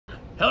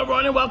Hello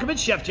everyone and welcome.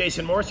 It's Chef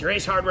Jason Morse, your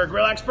Ace Hardware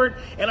grill expert.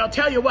 And I'll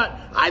tell you what,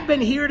 I've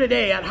been here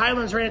today at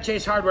Highlands Ranch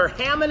Ace Hardware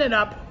hamming it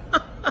up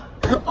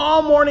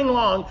all morning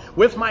long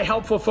with my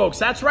helpful folks.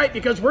 That's right,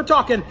 because we're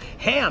talking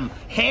ham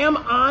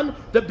on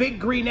the big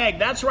green egg.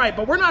 That's right,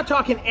 but we're not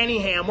talking any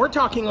ham. We're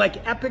talking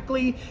like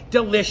epically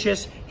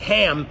delicious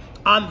ham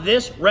on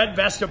this Red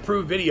Vest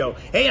approved video.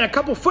 Hey, and a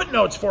couple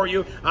footnotes for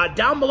you.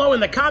 Down below in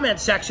the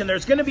comment section,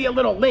 there's gonna be a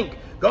little link.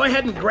 Go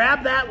ahead and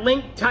grab that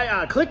link,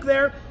 click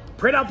there,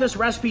 print out this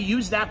recipe,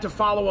 use that to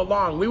follow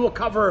along. We will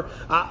cover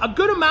a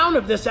good amount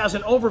of this as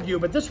an overview,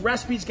 but this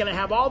recipe is gonna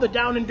have all the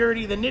down and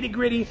dirty, the nitty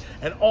gritty,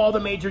 and all the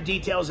major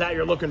details that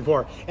you're looking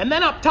for. And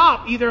then up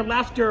top, either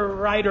left or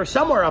right or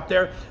somewhere up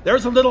there,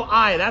 there's a little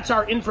eye. That's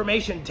our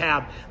information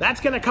tab.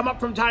 That's gonna come up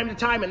from time to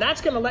time, and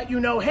that's gonna let you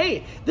know,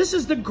 hey, this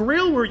is the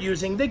grill we're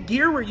using, the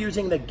gear we're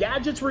using, the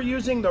gadgets we're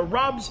using, the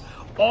rubs,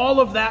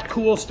 all of that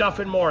cool stuff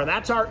and more.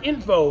 That's our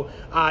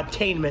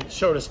infotainment,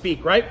 so to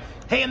speak, right?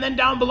 Hey, and then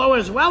down below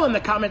as well in the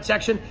comment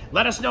section,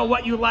 let us know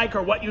what you like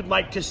or what you'd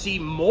like to see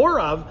more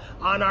of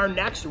on our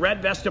next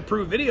Red Vest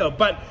approved video.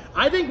 But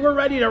I think we're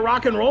ready to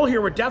rock and roll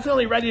here. We're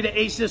definitely ready to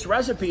ace this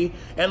recipe.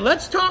 And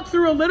let's talk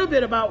through a little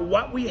bit about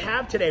what we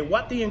have today,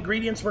 what the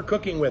ingredients we're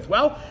cooking with.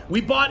 Well,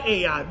 we bought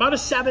about a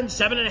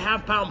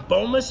 7.5 pound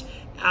boneless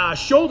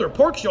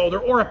pork shoulder,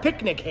 or a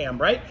picnic ham,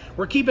 right?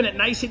 We're keeping it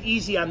nice and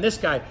easy on this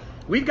guy.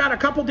 We've got a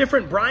couple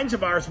different brines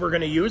of ours we're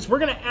gonna use. We're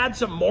gonna add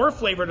some more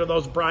flavor to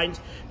those brines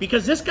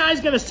because this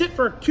guy's gonna sit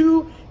for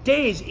 2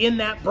 days in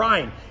that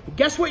brine.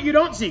 Guess what you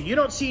don't see? You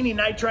don't see any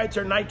nitrites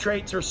or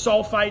nitrates or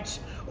sulfites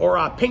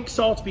or pink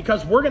salts,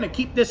 because we're gonna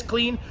keep this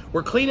clean.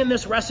 We're cleaning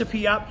this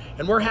recipe up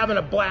and we're having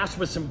a blast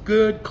with some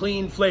good,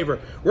 clean flavor.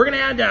 We're gonna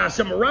add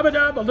some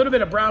rub-a-dub, a little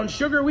bit of brown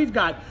sugar. We've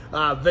got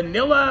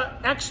vanilla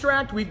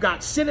extract, we've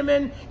got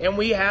cinnamon, and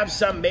we have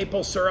some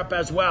maple syrup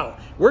as well.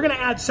 We're gonna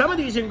add some of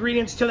these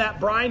ingredients to that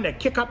brine to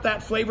kick up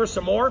that flavor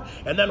some more,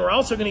 and then we're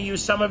also gonna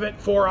use some of it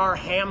for our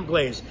ham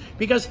glaze,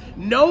 because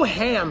no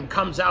ham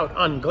comes out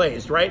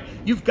unglazed, right?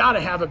 You've gotta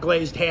have a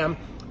glazed ham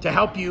to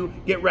help you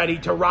get ready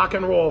to rock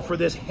and roll for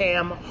this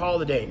ham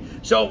holiday.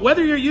 So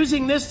whether you're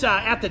using this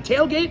at the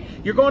tailgate,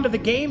 you're going to the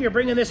game, you're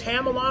bringing this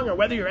ham along, or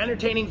whether you're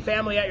entertaining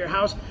family at your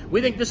house, we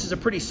think this is a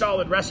pretty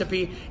solid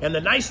recipe. And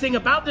the nice thing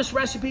about this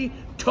recipe,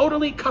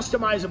 totally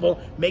customizable,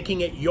 making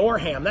it your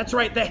ham. That's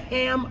right, the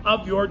ham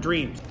of your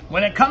dreams.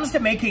 When it comes to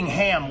making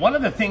ham, one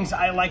of the things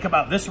I like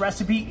about this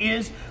recipe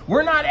is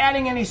we're not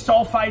adding any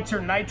sulfites or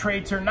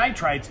nitrates or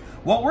nitrites.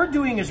 What we're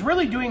doing is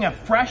really doing a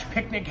fresh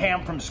picnic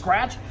ham from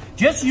scratch,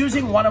 just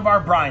using one of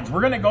our brines.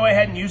 We're gonna go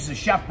ahead and use the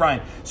chef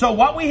brine. So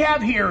what we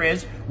have here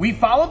is, we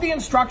followed the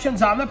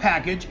instructions on the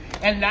package,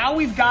 and now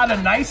we've got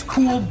a nice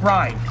cooled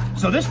brine.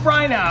 So this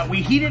brine, we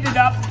heated it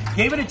up,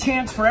 gave it a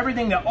chance for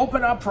everything to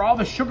open up, for all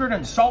the sugar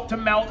and salt to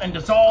melt and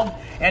dissolve,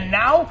 and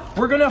now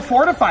we're gonna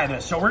fortify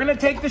this. So we're gonna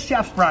take the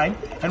chef's brine,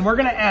 and we're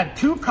gonna add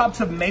 2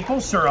 cups of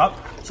maple syrup.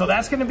 So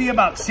that's gonna be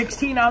about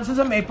 16 ounces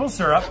of maple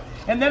syrup,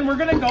 and then we're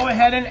gonna go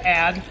ahead and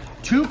add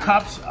 2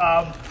 cups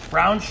of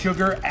brown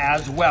sugar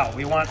as well.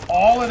 We want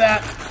all of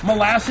that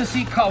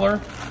molassesy color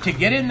to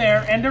get in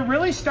there and to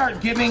really start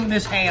giving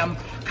this ham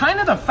kind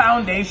of the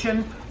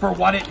foundation for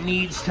what it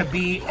needs to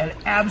be an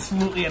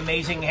absolutely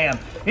amazing ham.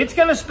 It's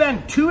gonna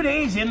spend 2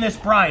 days in this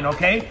brine,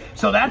 okay?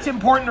 So that's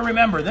important to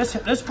remember.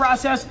 This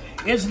process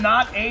is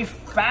not a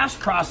fast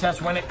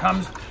process when it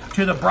comes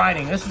to the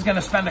brining. This is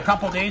gonna spend a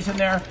couple days in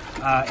there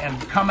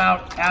and come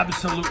out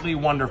absolutely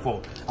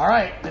wonderful. All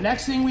right, the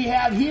next thing we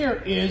have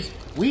here is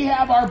we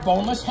have our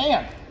boneless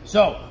ham.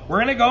 So we're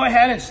gonna go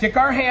ahead and stick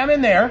our ham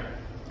in there,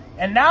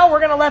 and now we're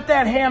gonna let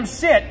that ham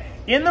sit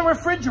in the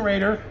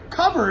refrigerator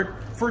covered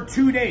for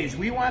 2 days.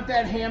 We want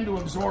that ham to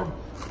absorb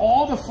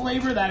all the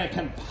flavor that it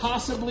can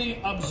possibly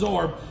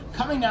absorb,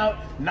 coming out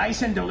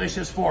nice and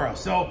delicious for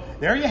us. So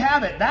there you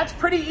have it. That's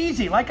pretty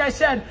easy. Like I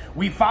said,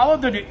 we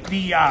followed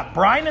the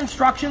brine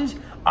instructions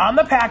on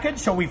the package,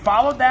 so we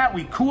followed that.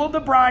 We cooled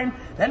the brine,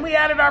 then we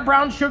added our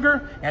brown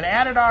sugar and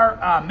added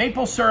our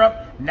maple syrup.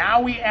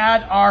 Now we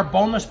add our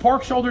boneless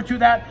pork shoulder to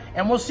that,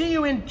 and we'll see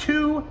you in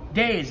 2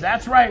 days.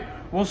 That's right,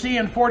 we'll see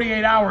you in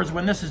 48 hours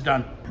when this is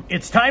done.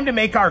 It's time to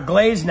make our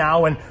glaze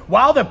now, and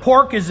while the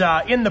pork is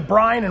in the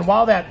brine and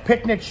while that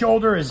picnic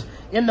shoulder is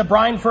in the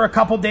brine for a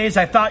couple days,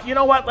 I thought, you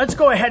know what, let's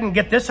go ahead and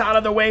get this out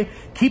of the way,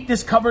 keep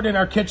this covered in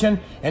our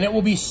kitchen, and it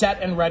will be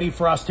set and ready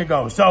for us to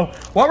go. So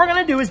what we're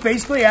gonna do is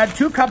basically add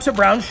 2 cups of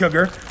brown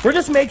sugar. We're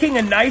just making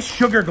a nice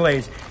sugar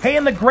glaze. Hey,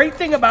 and the great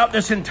thing about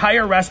this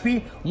entire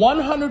recipe,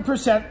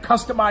 100%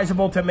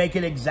 customizable to make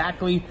it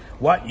exactly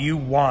what you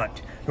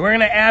want. We're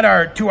gonna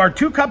add to our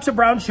 2 cups of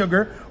brown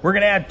sugar, we're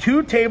gonna add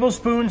 2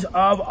 tablespoons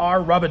of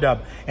our rub-a-dub.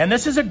 And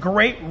this is a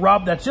great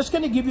rub that's just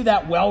gonna give you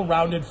that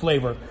well-rounded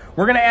flavor.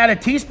 We're gonna add a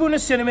teaspoon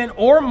of cinnamon,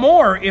 or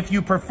more if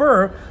you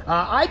prefer.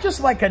 I just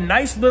like a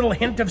nice little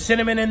hint of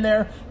cinnamon in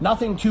there,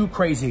 nothing too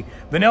crazy.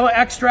 Vanilla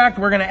extract,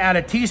 we're gonna add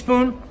a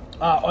teaspoon,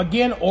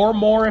 again, or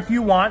more if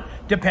you want,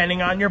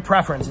 depending on your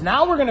preference.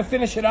 Now we're gonna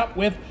finish it up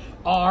with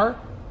our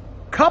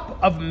cup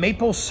of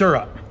maple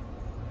syrup.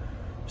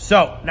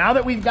 So now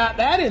that we've got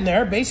that in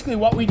there, basically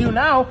what we do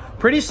now,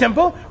 pretty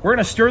simple. We're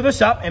gonna stir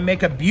this up and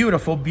make a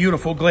beautiful,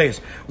 beautiful glaze.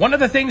 One of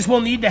the things we'll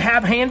need to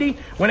have handy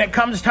when it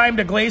comes time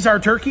to glaze our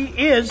turkey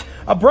is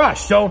a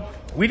brush. So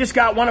we just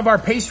got one of our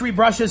pastry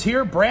brushes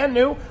here, brand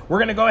new. We're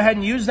gonna go ahead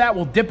and use that.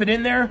 We'll dip it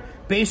in there,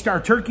 baste our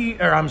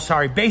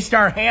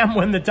ham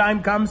when the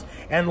time comes,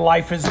 and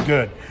life is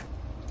good.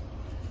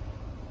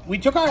 We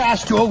took our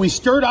ash tool, we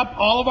stirred up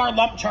all of our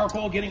lump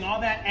charcoal, getting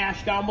all that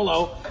ash down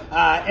below,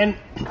 and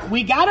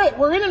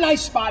we're in a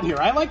nice spot here.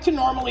 I like to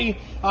normally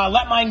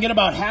let mine get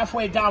about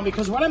halfway down,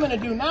 because what I'm gonna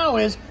do now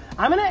is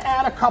I'm gonna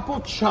add a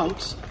couple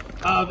chunks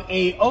of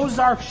a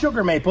Ozark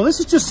sugar maple. This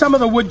is just some of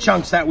the wood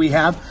chunks that we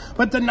have,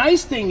 but the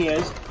nice thing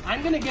is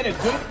I'm gonna get a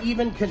good,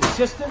 even,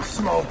 consistent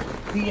smoke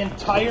the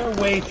entire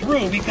way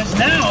through, because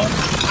now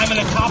I'm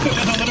gonna top it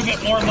with a little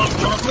bit more lump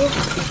charcoal,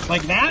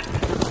 like that,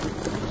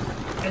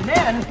 and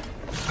then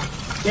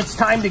it's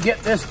time to get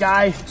this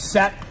guy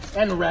set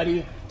and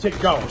ready to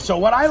go. So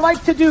what I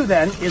like to do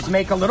then is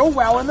make a little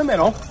well in the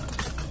middle,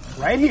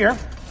 right here,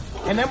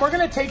 and then we're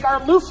gonna take our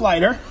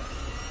Looftlighter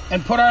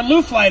and put our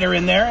Looftlighter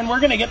in there, and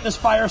we're gonna get this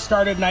fire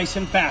started nice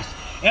and fast.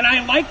 And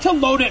I like to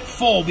load it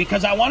full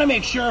because I wanna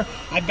make sure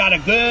I've got a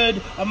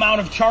good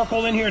amount of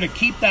charcoal in here to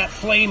keep that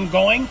flame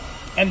going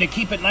and to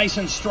keep it nice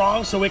and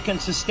strong so it can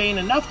sustain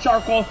enough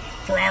charcoal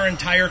for our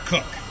entire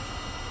cook.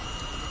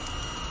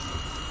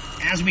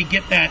 As we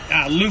get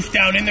that loof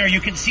down in there,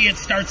 you can see it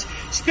starts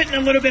spitting a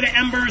little bit of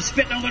embers,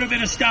 spitting a little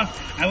bit of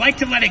stuff. I like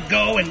to let it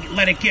go and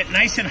let it get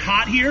nice and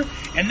hot here.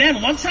 And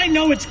then once I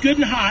know it's good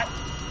and hot,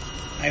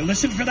 I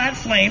listen for that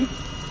flame.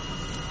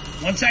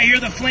 Once I hear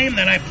the flame,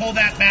 then I pull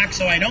that back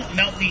so I don't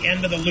melt the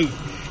end of the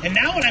loof. And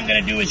now what I'm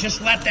gonna do is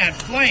just let that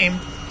flame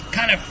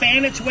kind of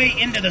fan its way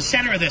into the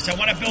center of this. I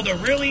wanna build a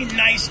really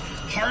nice,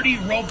 hearty,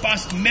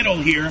 robust middle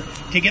here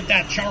to get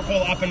that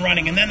charcoal up and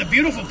running. And then the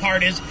beautiful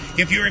part is,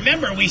 if you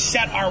remember, we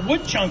set our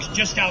wood chunks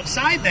just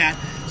outside that.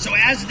 So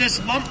as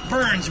this lump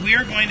burns, we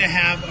are going to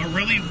have a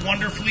really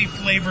wonderfully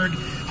flavored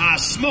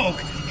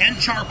smoke and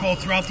charcoal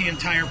throughout the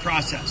entire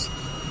process.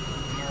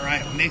 All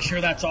right, we'll make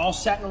sure that's all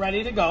set and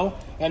ready to go.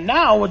 And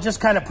now we'll just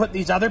kind of put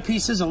these other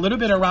pieces a little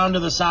bit around to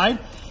the side.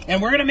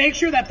 And we're gonna make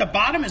sure that the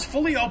bottom is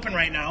fully open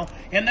right now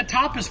and the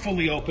top is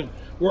fully open.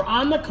 We're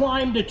on the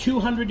climb to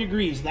 200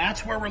 degrees.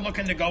 That's where we're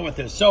looking to go with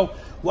this. So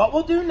what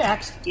we'll do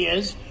next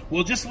is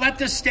we'll just let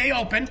this stay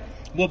open.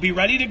 We'll be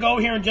ready to go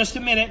here in just a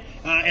minute.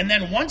 And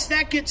then once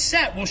that gets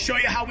set, we'll show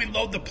you how we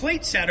load the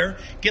plate setter,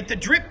 get the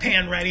drip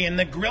pan ready and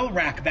the grill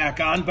rack back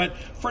on. But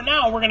for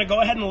now, we're gonna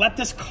go ahead and let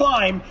this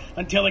climb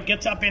until it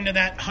gets up into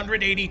that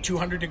 180,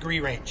 200 degree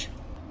range.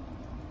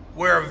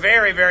 We're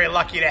very, very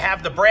lucky to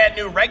have the brand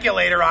new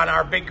regulator on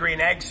our Big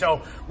Green Egg.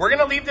 So we're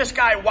gonna leave this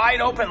guy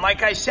wide open.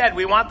 Like I said,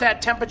 we want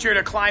that temperature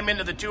to climb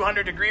into the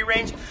 200 degree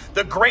range.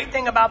 The great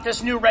thing about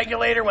this new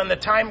regulator, when the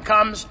time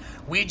comes,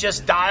 we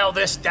just dial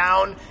this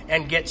down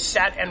and get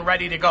set and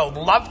ready to go.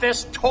 Love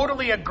this,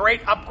 totally a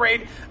great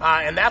upgrade,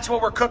 and that's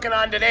what we're cooking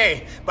on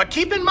today. But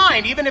keep in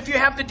mind, even if you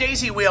have the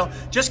daisy wheel,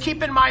 just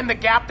keep in mind the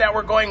gap that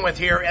we're going with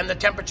here and the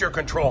temperature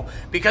control.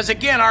 Because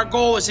again, our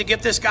goal is to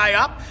get this guy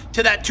up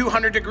to that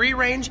 200 degree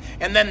range,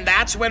 and then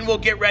that's when we'll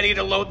get ready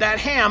to load that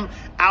ham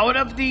out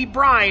of the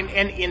brine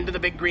and into the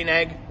Big Green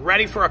Egg,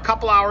 ready for a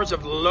couple hours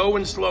of low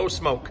and slow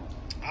smoke.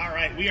 All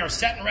right, we are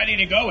set and ready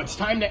to go. It's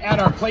time to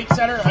add our plate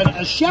setter.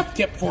 A chef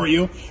tip for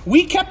you,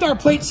 we kept our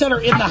plate setter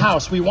in the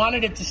house. We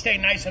wanted it to stay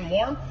nice and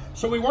warm,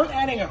 so we weren't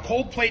adding a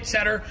cold plate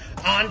setter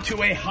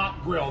onto a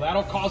hot grill.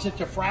 That'll cause it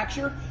to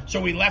fracture, so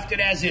we left it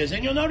as is.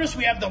 And you'll notice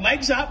we have the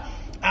legs up.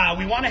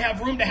 We want to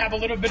have room to have a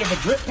little bit of a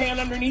drip pan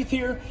underneath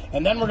here,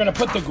 and then we're going to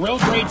put the grill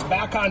grates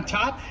back on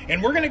top,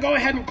 and we're going to go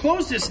ahead and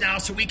close this now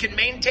so we can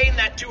maintain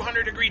that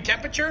 200 degree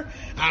temperature.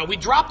 We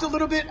dropped a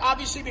little bit,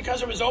 obviously,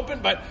 because it was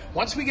open, but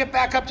once we get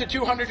back up to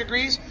 200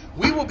 degrees,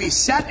 we will be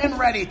set and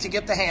ready to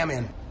get the ham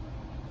in.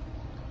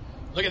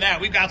 Look at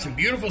that. We've got some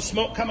beautiful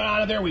smoke coming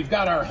out of there. We've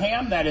got our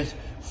ham that is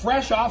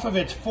fresh off of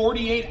its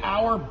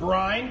 48-hour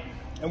brine.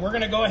 And we're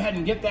gonna go ahead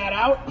and get that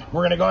out.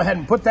 We're gonna go ahead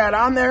and put that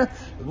on there,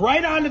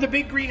 right onto the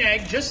Big Green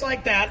Egg, just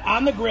like that,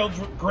 on the grill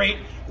grate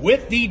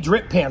with the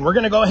drip pan. We're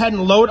gonna go ahead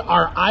and load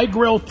our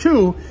iGrill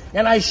 2.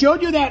 And I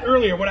showed you that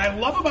earlier. What I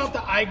love about the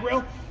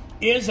iGrill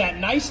is that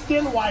nice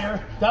thin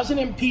wire, doesn't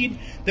impede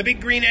the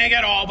Big Green Egg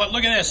at all. But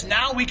look at this,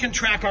 now we can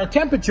track our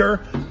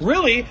temperature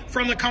really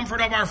from the comfort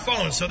of our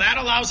phone. So that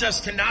allows us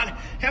to not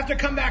have to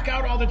come back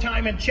out all the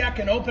time and check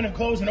and open and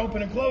close and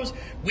open and close.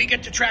 We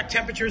get to track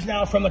temperatures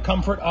now from the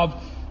comfort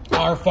of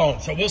our phone.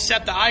 So we'll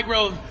set the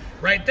iGrill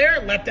right there,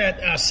 let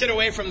that sit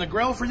away from the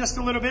grill for just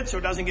a little bit so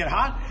it doesn't get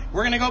hot.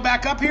 We're gonna go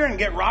back up here and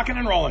get rocking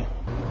and rolling.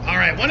 All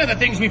right, one of the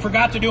things we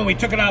forgot to do when we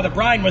took it out of the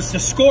brine was to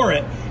score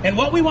it. And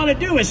what we wanna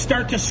do is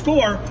start to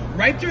score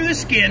right through the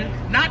skin,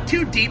 not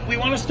too deep. We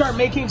wanna start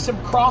making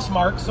some cross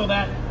marks so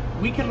that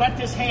we can let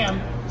this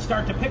ham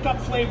start to pick up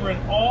flavor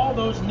in all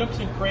those nooks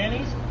and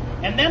crannies.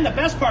 And then the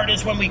best part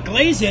is when we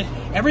glaze it,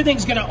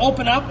 everything's gonna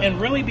open up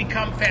and really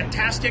become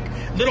fantastic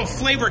little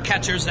flavor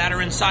catchers that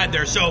are inside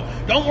there. So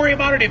don't worry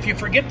about it. If you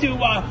forget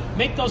to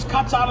make those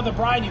cuts out of the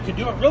brine, you can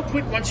do it real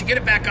quick once you get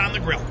it back on the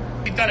grill.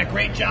 We've done a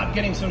great job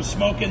getting some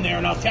smoke in there,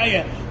 and I'll tell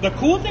you, the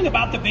cool thing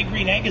about the Big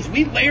Green Egg is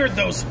we layered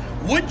those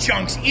wood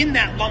chunks in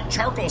that lump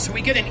charcoal so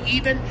we get an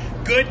even,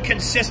 good,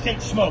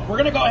 consistent smoke. We're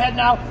gonna go ahead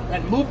now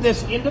and move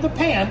this into the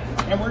pan,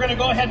 and we're gonna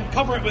go ahead and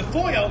cover it with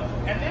foil,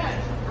 and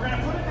then we're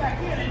gonna put it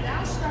back in, and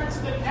now starts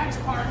the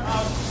next part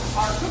of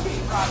our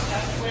cooking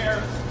process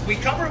where we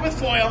cover it with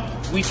foil,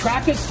 we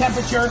track its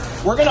temperature,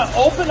 we're gonna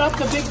open up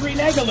the Big Green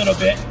Egg a little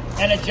bit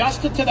and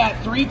adjust it to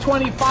that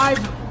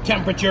 325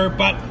 temperature,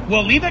 but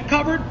we'll leave it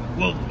covered.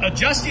 We'll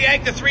adjust the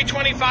egg to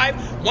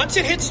 325. Once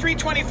it hits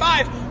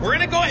 325, we're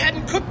gonna go ahead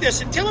and cook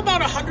this until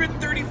about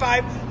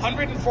 135,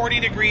 140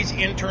 degrees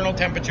internal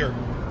temperature.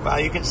 Well,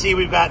 you can see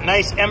we've got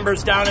nice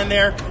embers down in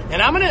there,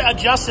 and I'm gonna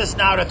adjust this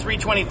now to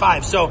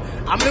 325. So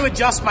I'm gonna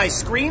adjust my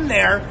screen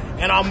there,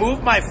 and I'll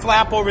move my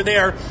flap over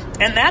there,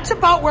 and that's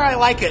about where I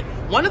like it.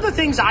 One of the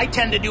things I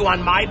tend to do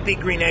on my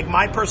Big Green Egg,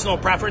 my personal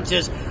preference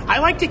is, I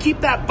like to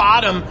keep that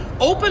bottom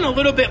open a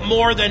little bit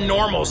more than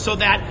normal so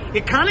that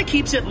it kind of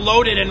keeps it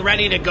loaded and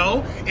ready to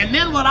go. And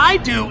then what I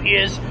do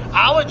is,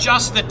 I'll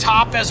adjust the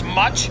top as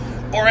much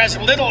or as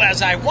little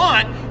as I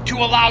want to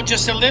allow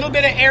just a little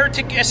bit of air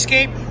to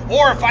escape,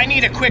 or if I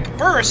need a quick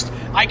burst,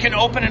 I can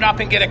open it up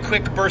and get a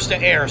quick burst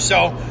of air.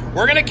 So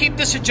we're gonna keep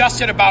this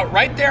adjusted about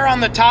right there on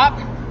the top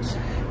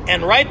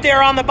and right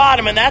there on the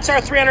bottom, and that's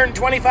our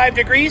 325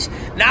 degrees.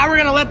 Now we're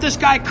gonna let this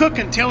guy cook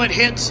until it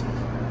hits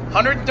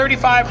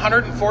 135,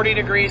 140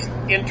 degrees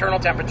internal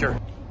temperature.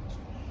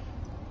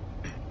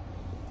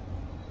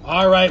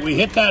 All right, we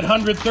hit that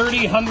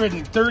 130,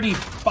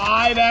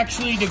 135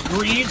 actually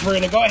degrees. We're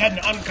gonna go ahead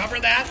and uncover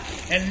that.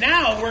 And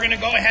now we're gonna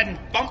go ahead and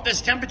bump this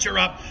temperature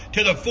up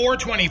to the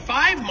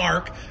 425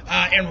 mark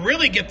and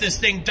really get this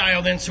thing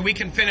dialed in so we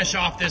can finish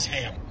off this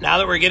ham. Now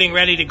that we're getting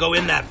ready to go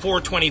in that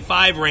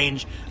 425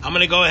 range, I'm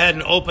gonna go ahead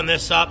and open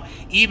this up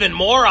even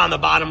more on the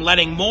bottom,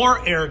 letting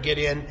more air get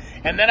in.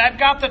 And then I've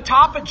got the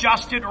top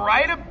adjusted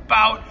right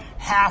about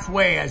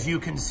halfway, as you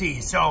can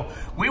see. So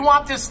we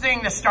want this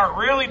thing to start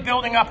really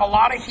building up a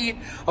lot of heat,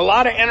 a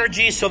lot of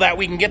energy, so that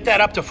we can get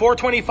that up to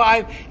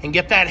 425 and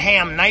get that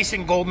ham nice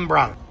and golden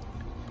brown.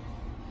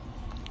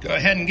 Go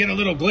ahead and get a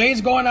little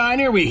glaze going on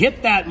here. We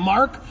hit that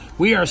mark.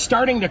 We are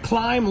starting to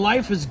climb.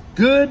 Life is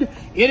good.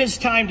 It is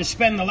time to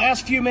spend the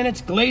last few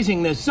minutes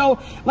glazing this. So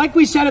like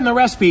we said in the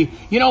recipe,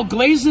 you know,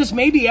 glaze this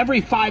maybe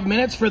every 5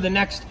 minutes for the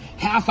next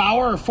half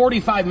hour or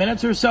 45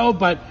 minutes or so,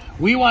 but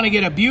we want to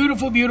get a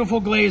beautiful, beautiful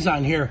glaze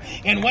on here.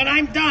 And when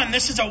I'm done,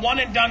 this is a one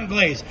and done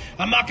glaze.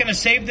 I'm not going to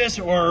save this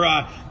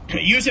or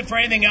use it for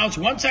anything else.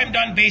 Once I'm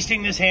done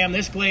basting this ham,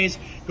 this glaze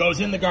goes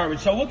in the garbage.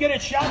 So we'll get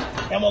it shut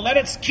and we'll let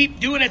it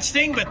keep doing its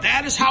thing, but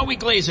that is how we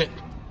glaze it.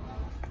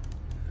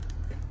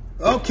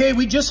 Okay,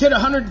 we just hit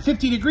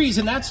 150 degrees,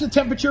 and that's the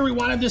temperature we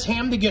wanted this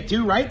ham to get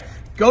to, right?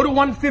 Go to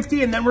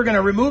 150, and then we're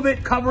gonna remove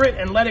it, cover it,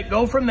 and let it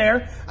go from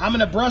there. I'm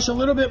gonna brush a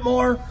little bit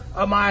more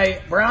of my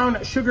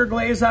brown sugar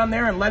glaze on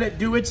there and let it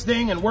do its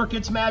thing and work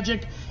its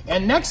magic.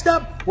 And next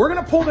up, we're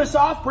gonna pull this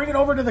off, bring it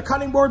over to the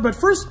cutting board, but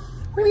first,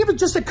 we're gonna give it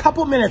just a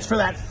couple minutes for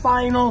that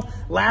final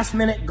last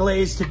minute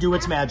glaze to do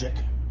its magic.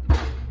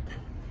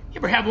 You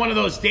ever have one of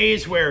those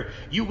days where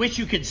you wish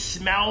you could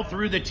smell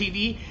through the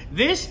TV?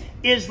 This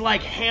is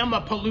like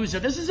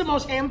Hamapalooza. This is the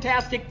most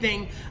hamtastic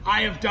thing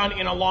I have done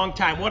in a long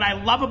time. What I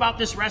love about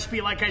this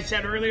recipe, like I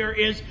said earlier,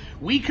 is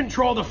we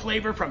control the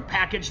flavor from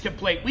package to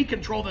plate. We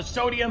control the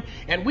sodium,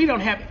 and we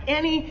don't have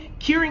any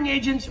curing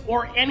agents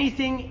or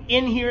anything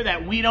in here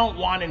that we don't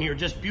want in here.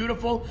 Just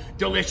beautiful,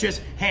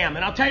 delicious ham.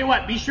 And I'll tell you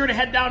what, be sure to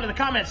head down to the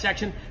comment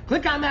section,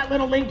 click on that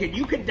little link, and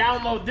you can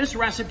download this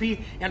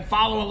recipe and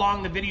follow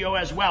along the video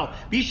as well.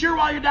 Be sure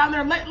while you're down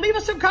there, leave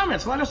us some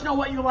comments. Let us know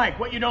what you like,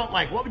 what you don't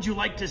like, what would you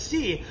like to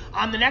see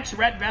on the next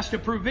Red Vest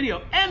approved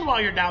video. And while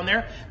you're down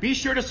there, be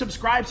sure to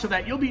subscribe so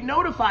that you'll be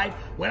notified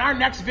when our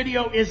next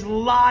video is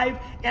live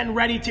and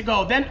ready to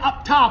go. Then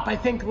up top, I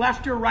think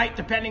left or right,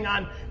 depending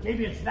on,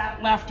 maybe it's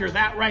that left or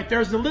that right,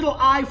 there's the little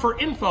I for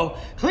info.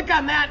 Click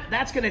on that.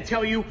 That's going to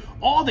tell you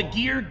all the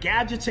gear,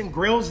 gadgets, and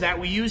grills that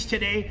we use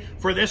today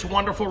for this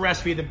wonderful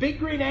recipe. The Big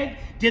Green Egg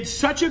did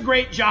such a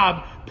great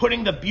job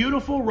putting the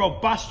beautiful,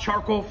 robust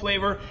charcoal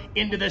flavor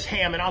into this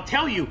ham. And I'll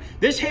tell you,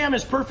 this ham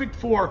is perfect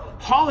for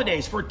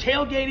holidays, for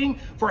tailgating,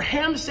 for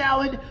ham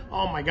salad.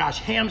 Oh my gosh,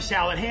 ham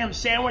salad, ham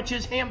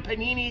sandwiches, ham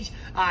paninis,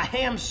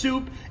 ham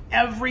soup,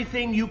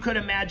 everything you could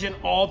imagine,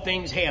 all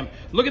things ham.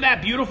 Look at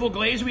that beautiful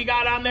glaze we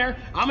got on there.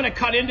 I'm gonna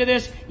cut into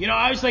this. You know,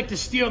 I always like to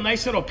steal a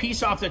nice little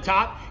piece off the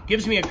top.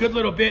 Gives me a good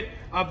little bit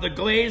of the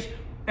glaze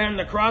and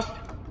the crust.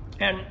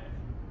 And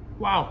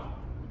wow,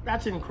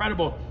 that's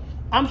incredible.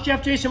 I'm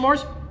Chef Jason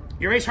Morse,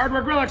 your Ace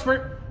Hardware Grill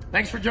Expert.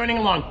 Thanks for joining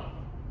along.